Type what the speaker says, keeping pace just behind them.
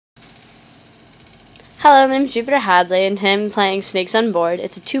Hello, my name's Jupiter Hadley, and I'm playing Snakes on Board.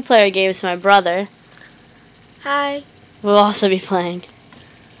 It's a 2-player game, so my brother Hi. will also be playing.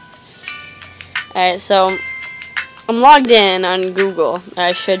 Alright, so I'm logged in on Google, or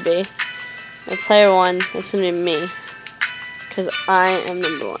I should be. And player 1, it's going to be me, because I am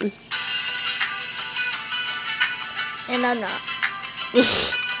number 1. And I'm not.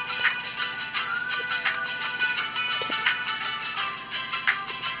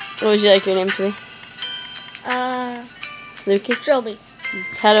 What would you like your name to be? Lukey? Jupi.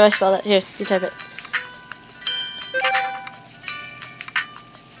 How do I spell that? Here, you type it.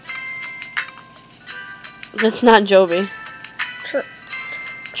 That's not Joby.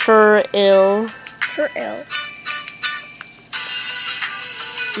 Chur-ill.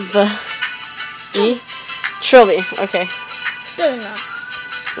 B. Trilby. Okay. Still not.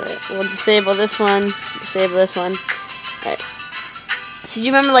 Right, we'll disable this one. Disable this one. Alright. So do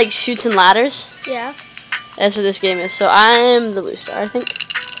you remember like Chutes and Ladders? Yeah. That's what this game is. So I'm the blue star, I think.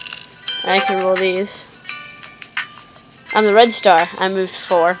 I can roll these. I'm the red star. I moved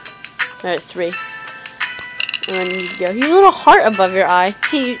 4. Alright, 3. And then you go. You little heart above your eye.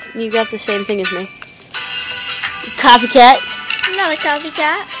 Hey, you got the same thing as me. Copycat. I'm not a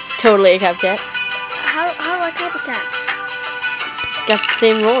copycat. Totally a copycat. How do I copycat? Got the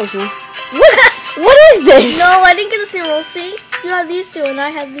same roll as me. What is this? No, I didn't get the same roll. See? You had these two, and I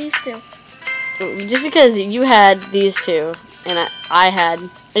had these two. Just because you had these two, and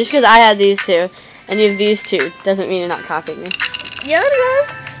just because I had these two, and you have these two, doesn't mean you're not copying me. Yeah, it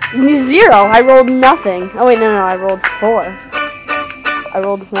does. 0. I rolled nothing. Oh wait, no, I rolled 4. I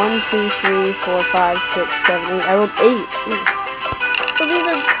rolled 1, 2, 3, 4, 5, 6, 7, 8. I rolled 8. Ooh. So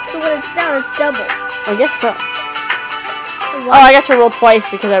when it's down, it's double. I guess so. Oh, I got to roll twice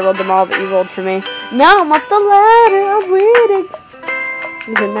because I rolled them all, but you rolled for me. Now I'm up the ladder. I'm winning.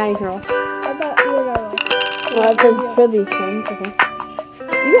 Okay, now you can roll. I thought you were gonna roll. Well, it says Triby's turn. Okay.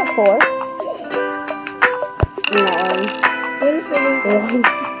 You got 4. You're not rolling. What if it is?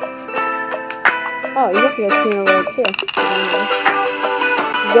 Oh, you have to go 2 in a row too. It's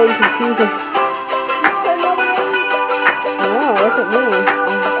getting confusing. I know, look at me.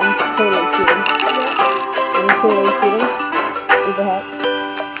 I'm totally cheating. I'm totally cheating. Perhaps.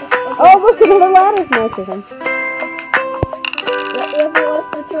 Oh, look, another ladder. No, it's different. You have to watch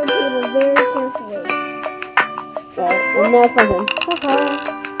the turntable very carefully. Alright, and now it's my turn.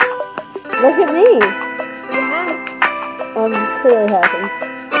 Look at me. You hacks. I'm clearly hacking.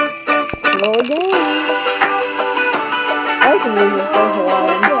 Roll again. I like the music, so for a while.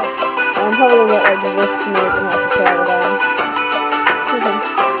 I'm probably gonna get like this snake and have to travel down. Okay.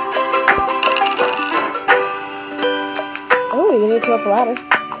 Oh, you're gonna get to up the ladder.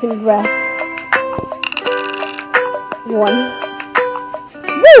 Congrats. 1.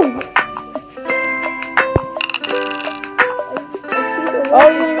 Woo! Oh,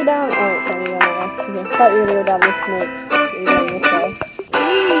 you're gonna go down. Oh, no, you're gonna go. Okay. I thought you were gonna go down this snake. You're going this way.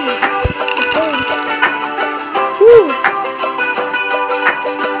 2.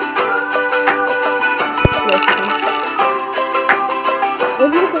 What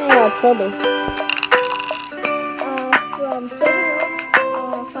do you think about Trilby? From 7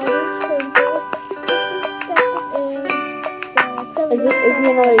 months, 5 years trained, 6 years and 7 years. Is he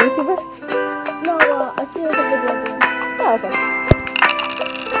another YouTuber? No, I see like a video game. Oh, okay.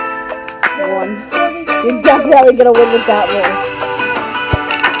 1. You're definitely gonna win with that roll.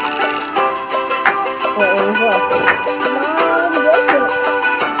 Wait, what was that?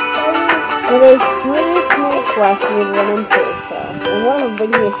 Well, there's 3 snakes left for me to run into, so. And one of them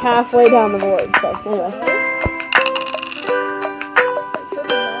brings me halfway down the board, so anyway.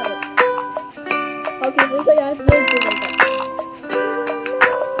 Okay, looks like I have to do it like that.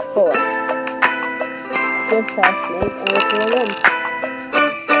 4. Just past snake, and it's roll in.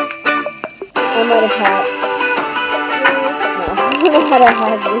 I might have had. No, I might have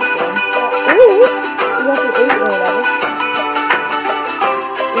had this one. Ooh! You got the 8 or whatever.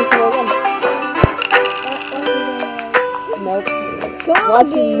 You can roll in. Nope. Come on, Watch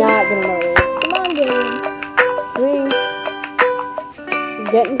you game. not get another 8. Come on, game. 3.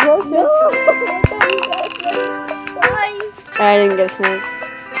 You're getting closer. No! I thought you got a snake. Why? I didn't get a snake.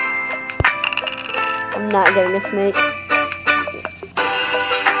 I'm not getting a snake. How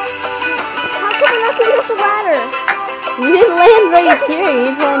come we're not going up the ladder? You didn't land right here. You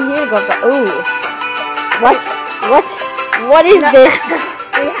just land here to go up the. Ooh. What? What is this?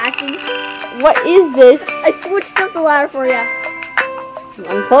 Are you hacking? What is this? I switched up the ladder for you.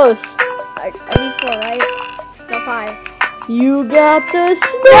 I'm close. I need 4, right? No, 5. You got the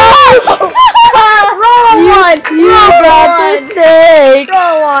snake! Roll 1! You got the snake!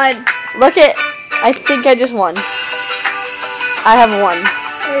 Roll 1! Look at. I think I just won. I have won.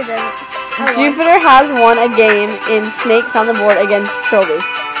 No, you didn't. I won. Jupiter has won a game in Snakes on the Board against Trilby.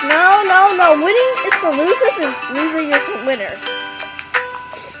 No. Winning is for losers and losing is for winners.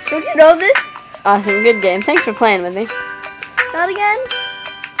 Don't you know this? Awesome, good game. Thanks for playing with me. Not again?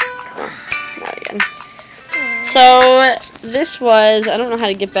 Not again. So, this was, I don't know how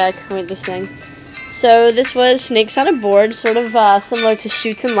to get back with this thing. So, this was Snakes on a Board, sort of similar to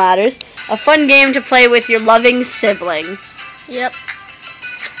Chutes and Ladders. A fun game to play with your loving sibling. Yep.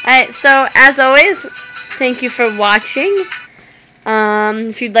 Alright, so, as always, thank you for watching.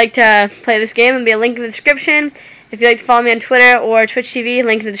 If you'd like to play this game, there'll be a link in the description. If you'd like to follow me on Twitter or Twitch TV,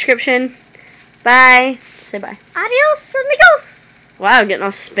 link in the description. Bye. Say bye. Adios, amigos. Wow, getting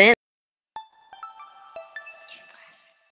all spin.